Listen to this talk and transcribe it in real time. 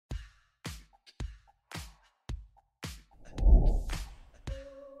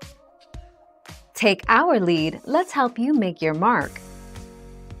Take our lead, let's help you make your mark.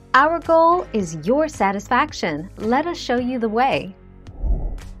 Our goal is your satisfaction. Let us show you the way.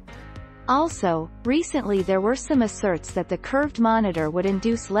 Also, recently there were some asserts that the curved monitor would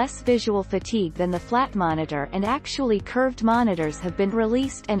induce less visual fatigue than the flat monitor, and actually curved monitors have been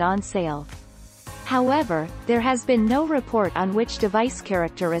released and on sale. However, there has been no report on which device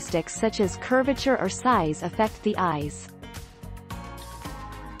characteristics such as curvature or size affect the eyes.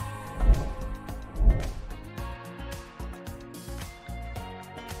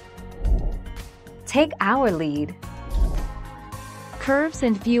 Take our lead. Curves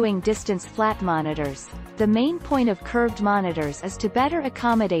and viewing distance flat monitors. The main point of curved monitors is to better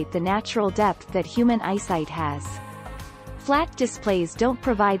accommodate the natural depth that human eyesight has. Flat displays don't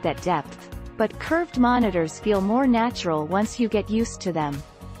provide that depth, but curved monitors feel more natural once you get used to them.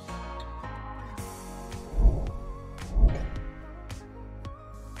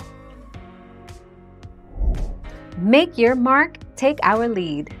 Make your mark, take our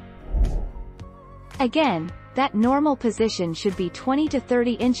lead. Again, that normal position should be 20 to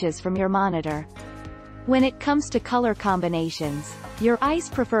 30 inches from your monitor. When it comes to color combinations, your eyes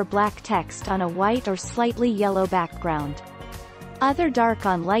prefer black text on a white or slightly yellow background. Other dark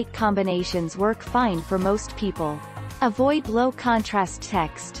on light combinations work fine for most people. Avoid low contrast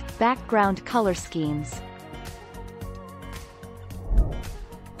text, background color schemes.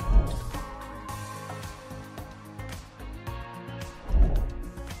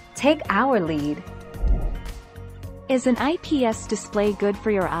 Take our lead. Is an IPS display good for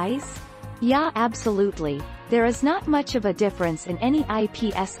your eyes? Yeah, absolutely. There is not much of a difference in any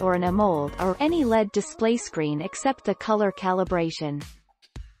IPS or an AMOLED or any LED display screen except the color calibration.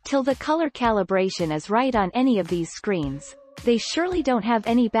 Till the color calibration is right on any of these screens, they surely don't have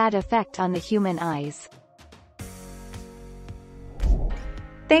any bad effect on the human eyes.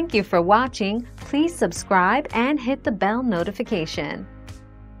 Thank you for watching. Please subscribe and hit the bell notification.